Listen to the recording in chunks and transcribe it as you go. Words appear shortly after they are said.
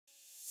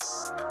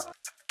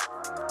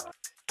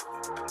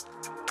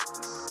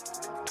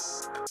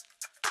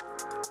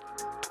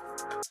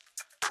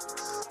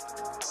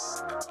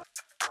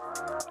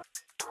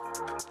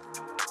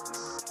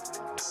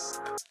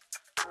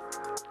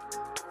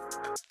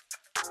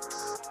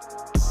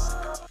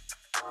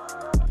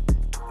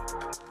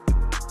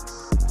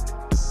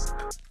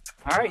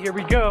All right, here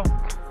we go.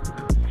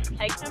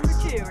 Hike number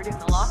 2, we're doing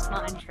the Lost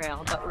Mine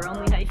Trail, but we're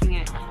only hiking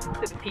it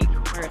to the peak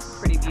where it's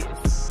pretty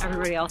views.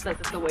 Everybody else says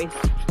it's a waste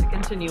to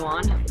continue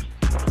on.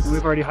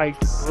 We've already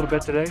hiked a little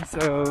bit today,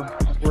 so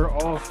we're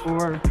all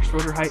for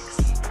shorter hikes.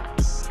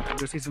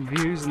 Go see some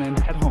views and then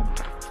head home.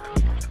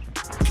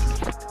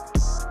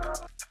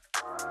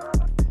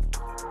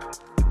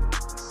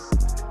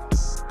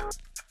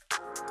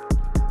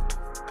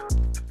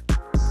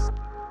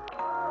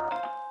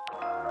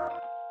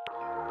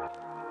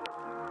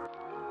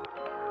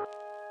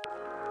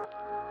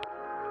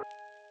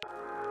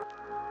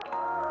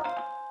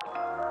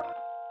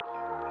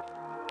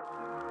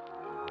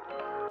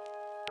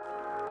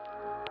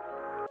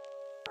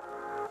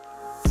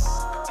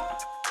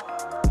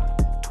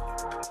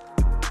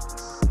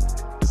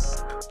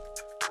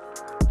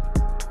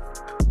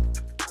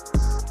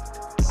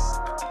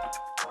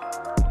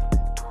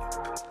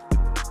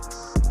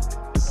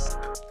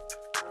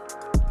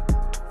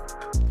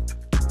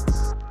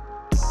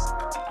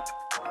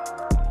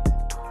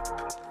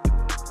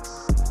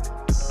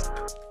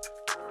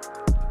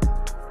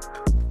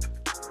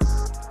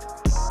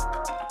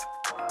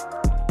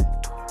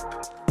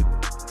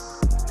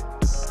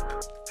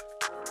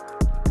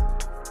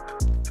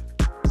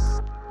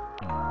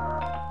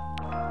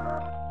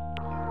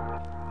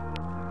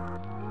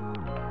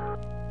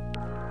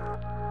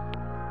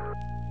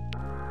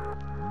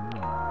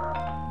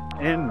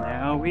 And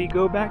now we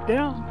go back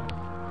down.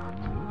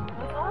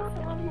 That's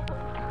awesome.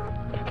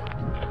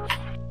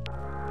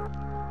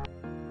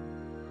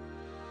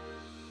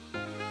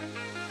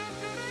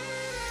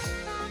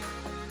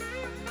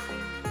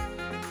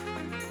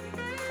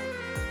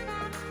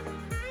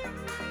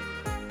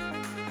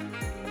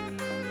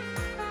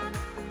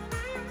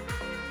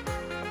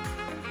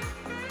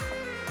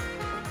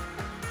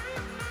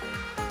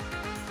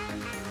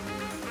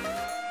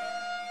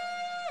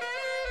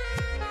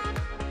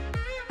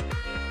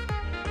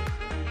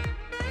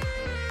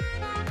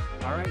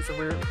 Alright, so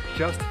we're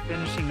just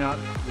finishing up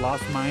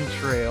Lost Mine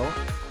Trail.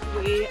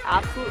 We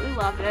absolutely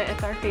loved it.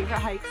 It's our favorite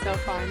hike so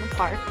far in the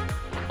park.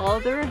 All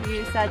of the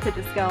reviews said to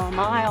just go a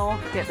mile,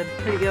 get the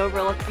pretty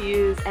overlook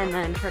views, and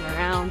then turn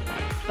around.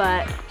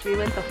 But we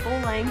went the full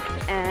length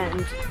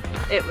and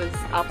it was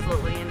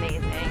absolutely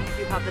amazing. If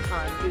you have the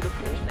time, do the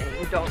full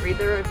thing. Don't read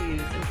the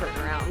reviews and turn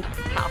around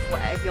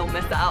halfway. You'll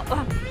miss out.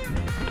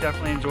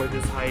 Definitely enjoyed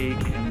this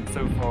hike, and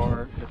so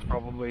far it's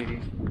probably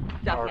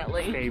our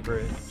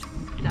favorite.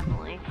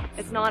 Definitely.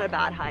 It's not a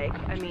bad hike.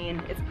 I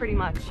mean, it's pretty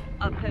much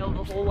uphill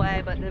the whole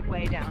way, but the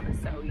way down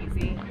is so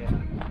easy. Yeah.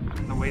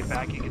 And the way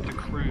back you get to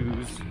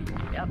cruise.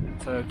 Yep.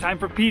 So time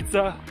for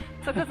pizza.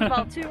 Took us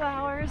about 2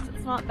 hours.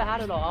 It's not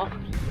bad at all.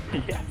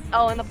 Yes.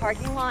 Oh, and the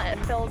parking lot, it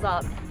fills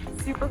up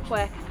super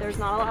quick. There's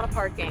not a lot of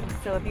parking.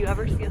 So if you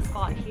ever see a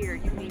spot here,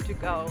 you need to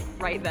go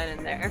right then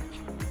and there.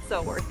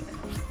 So worth it.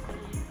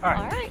 All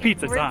right,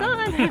 pizza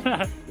time. We're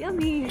done.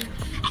 Yummy.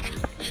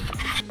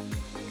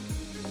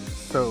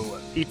 So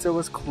pizza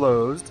was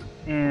closed,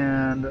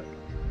 and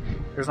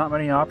there's not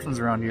many options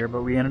around here,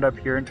 but we ended up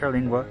here in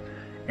LiQWYD,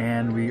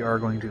 and we are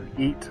going to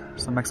eat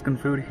some Mexican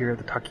food here at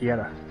the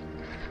taqueria,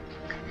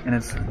 and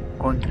it's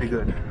going to be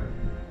good.